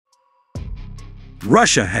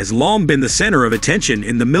Russia has long been the center of attention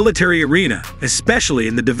in the military arena, especially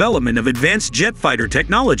in the development of advanced jet fighter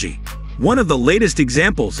technology. One of the latest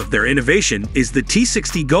examples of their innovation is the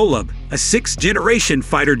T-60 Golub, a sixth-generation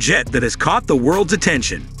fighter jet that has caught the world's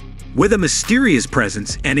attention. With a mysterious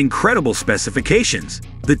presence and incredible specifications,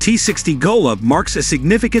 the T-60 Golub marks a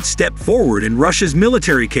significant step forward in Russia's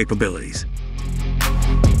military capabilities.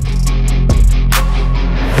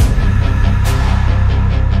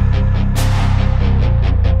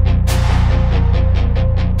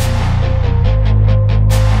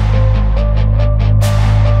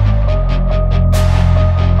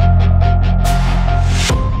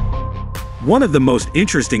 One of the most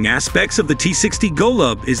interesting aspects of the T-60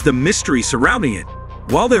 Golub is the mystery surrounding it.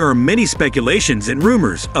 While there are many speculations and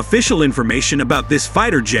rumors, official information about this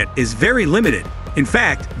fighter jet is very limited. In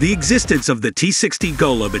fact, the existence of the T-60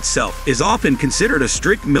 Golub itself is often considered a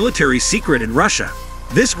strict military secret in Russia.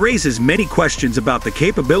 This raises many questions about the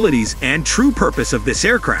capabilities and true purpose of this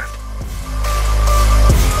aircraft.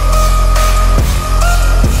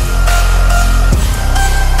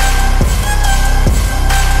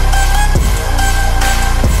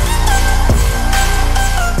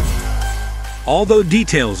 Although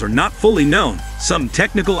details are not fully known, some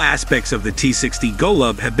technical aspects of the T-60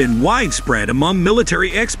 Golub have been widespread among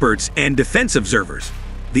military experts and defense observers.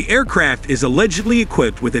 The aircraft is allegedly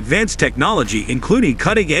equipped with advanced technology including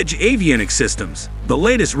cutting-edge avionics systems, the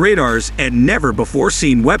latest radars, and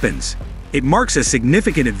never-before-seen weapons. It marks a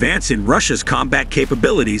significant advance in Russia's combat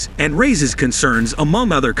capabilities and raises concerns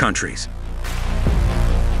among other countries.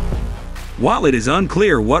 While it is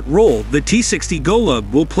unclear what role the T-60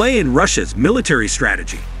 Golub will play in Russia's military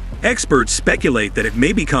strategy, experts speculate that it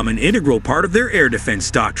may become an integral part of their air defense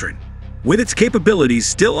doctrine. With its capabilities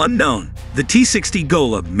still unknown, the T-60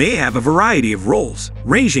 Golub may have a variety of roles,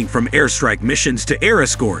 ranging from airstrike missions to air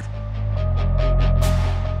escort.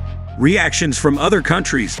 Reactions from other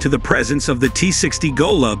countries to the presence of the T-60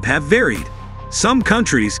 Golub have varied. Some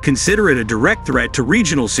countries consider it a direct threat to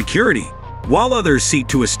regional security, while others seek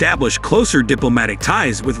to establish closer diplomatic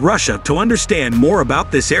ties with Russia to understand more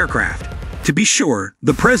about this aircraft. To be sure,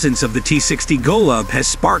 the presence of the T-60 Golub has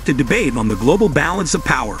sparked a debate on the global balance of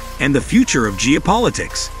power and the future of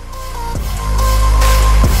geopolitics.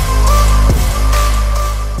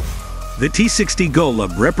 The T-60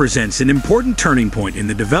 Golub represents an important turning point in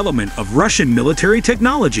the development of Russian military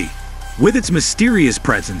technology. With its mysterious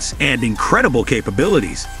presence and incredible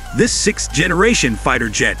capabilities, this sixth-generation fighter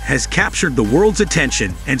jet has captured the world's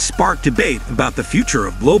attention and sparked debate about the future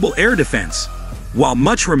of global air defense. While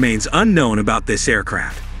much remains unknown about this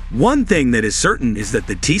aircraft, one thing that is certain is that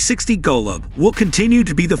the T-60 Golub will continue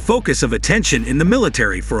to be the focus of attention in the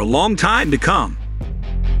military for a long time to come.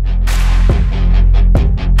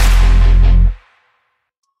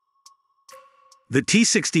 The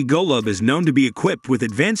T-60 Golub is known to be equipped with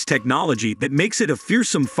advanced technology that makes it a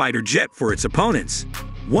fearsome fighter jet for its opponents.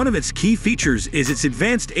 One of its key features is its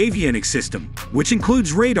advanced avionics system, which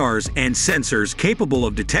includes radars and sensors capable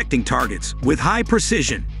of detecting targets with high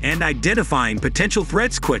precision and identifying potential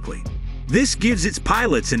threats quickly. This gives its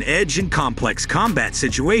pilots an edge in complex combat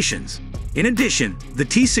situations. In addition, the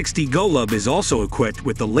T-60 Golub is also equipped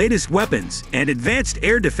with the latest weapons and advanced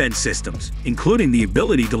air defense systems, including the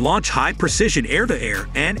ability to launch high-precision air-to-air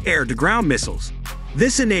and air-to-ground missiles.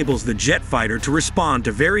 This enables the jet fighter to respond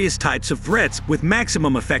to various types of threats with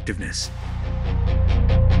maximum effectiveness.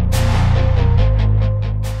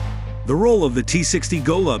 The role of the T-60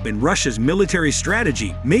 Golub in Russia's military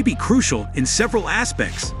strategy may be crucial in several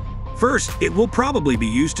aspects. First, it will probably be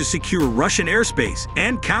used to secure Russian airspace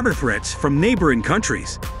and counter threats from neighboring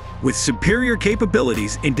countries. With superior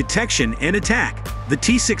capabilities in detection and attack, the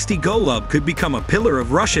T-60 Golub could become a pillar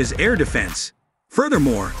of Russia's air defense.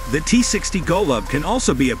 Furthermore, the T-60 Golub can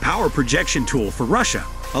also be a power projection tool for Russia,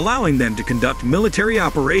 allowing them to conduct military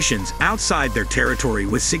operations outside their territory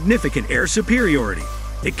with significant air superiority.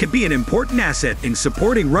 It could be an important asset in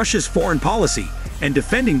supporting Russia's foreign policy and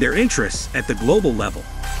defending their interests at the global level.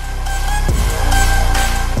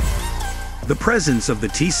 The presence of the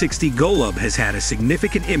T-60 Golub has had a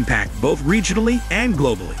significant impact both regionally and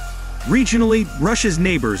globally. Regionally, Russia's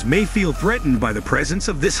neighbors may feel threatened by the presence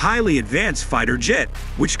of this highly advanced fighter jet,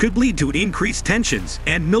 which could lead to increased tensions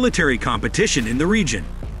and military competition in the region.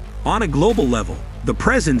 On a global level, the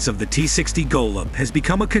presence of the T-60 Golub has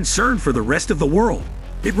become a concern for the rest of the world.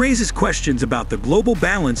 It raises questions about the global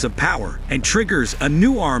balance of power and triggers a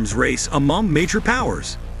new arms race among major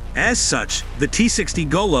powers. As such, the T-60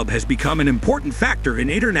 Golub has become an important factor in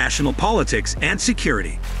international politics and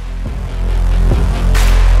security.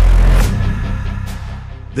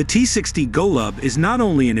 The T-60 Golub is not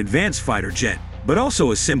only an advanced fighter jet, but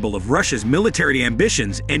also a symbol of Russia's military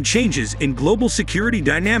ambitions and changes in global security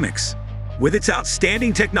dynamics. With its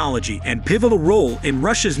outstanding technology and pivotal role in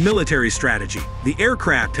Russia's military strategy, the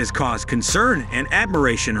aircraft has caused concern and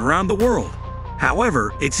admiration around the world.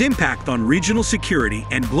 However, its impact on regional security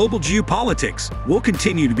and global geopolitics will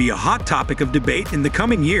continue to be a hot topic of debate in the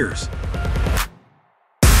coming years.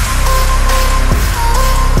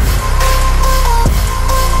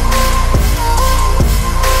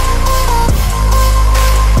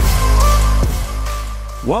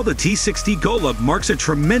 While the T-60 Golub marks a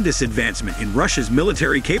tremendous advancement in Russia's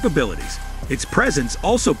military capabilities, its presence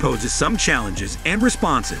also poses some challenges and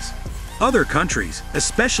responses. Other countries,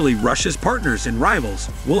 especially Russia's partners and rivals,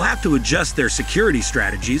 will have to adjust their security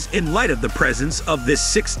strategies in light of the presence of this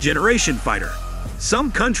sixth-generation fighter.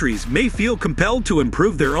 Some countries may feel compelled to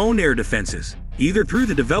improve their own air defenses, either through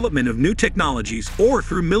the development of new technologies or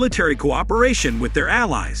through military cooperation with their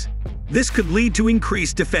allies. This could lead to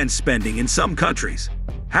increased defense spending in some countries.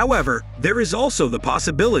 However, there is also the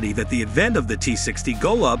possibility that the advent of the T-60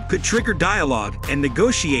 Golub could trigger dialogue and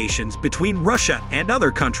negotiations between Russia and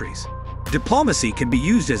other countries. Diplomacy can be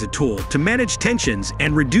used as a tool to manage tensions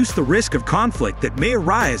and reduce the risk of conflict that may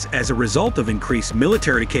arise as a result of increased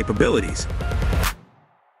military capabilities.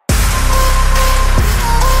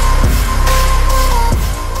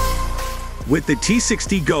 With the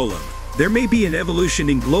T-60 Golub, there may be an evolution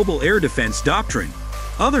in global air defense doctrine.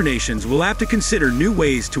 Other nations will have to consider new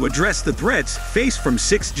ways to address the threats faced from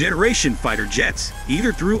sixth-generation fighter jets,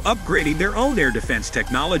 either through upgrading their own air defense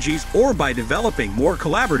technologies or by developing more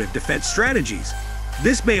collaborative defense strategies.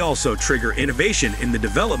 This may also trigger innovation in the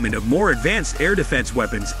development of more advanced air defense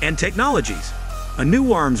weapons and technologies. A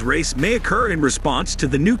new arms race may occur in response to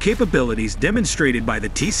the new capabilities demonstrated by the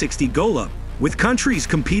T-60 Golub, with countries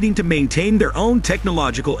competing to maintain their own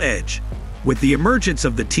technological edge. With the emergence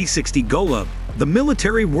of the T-60 Golub, the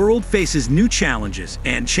military world faces new challenges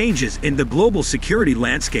and changes in the global security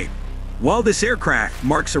landscape. While this aircraft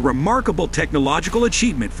marks a remarkable technological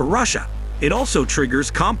achievement for Russia, it also triggers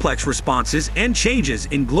complex responses and changes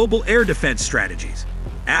in global air defense strategies.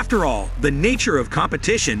 After all, the nature of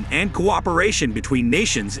competition and cooperation between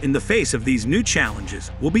nations in the face of these new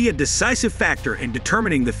challenges will be a decisive factor in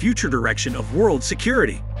determining the future direction of world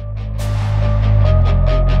security.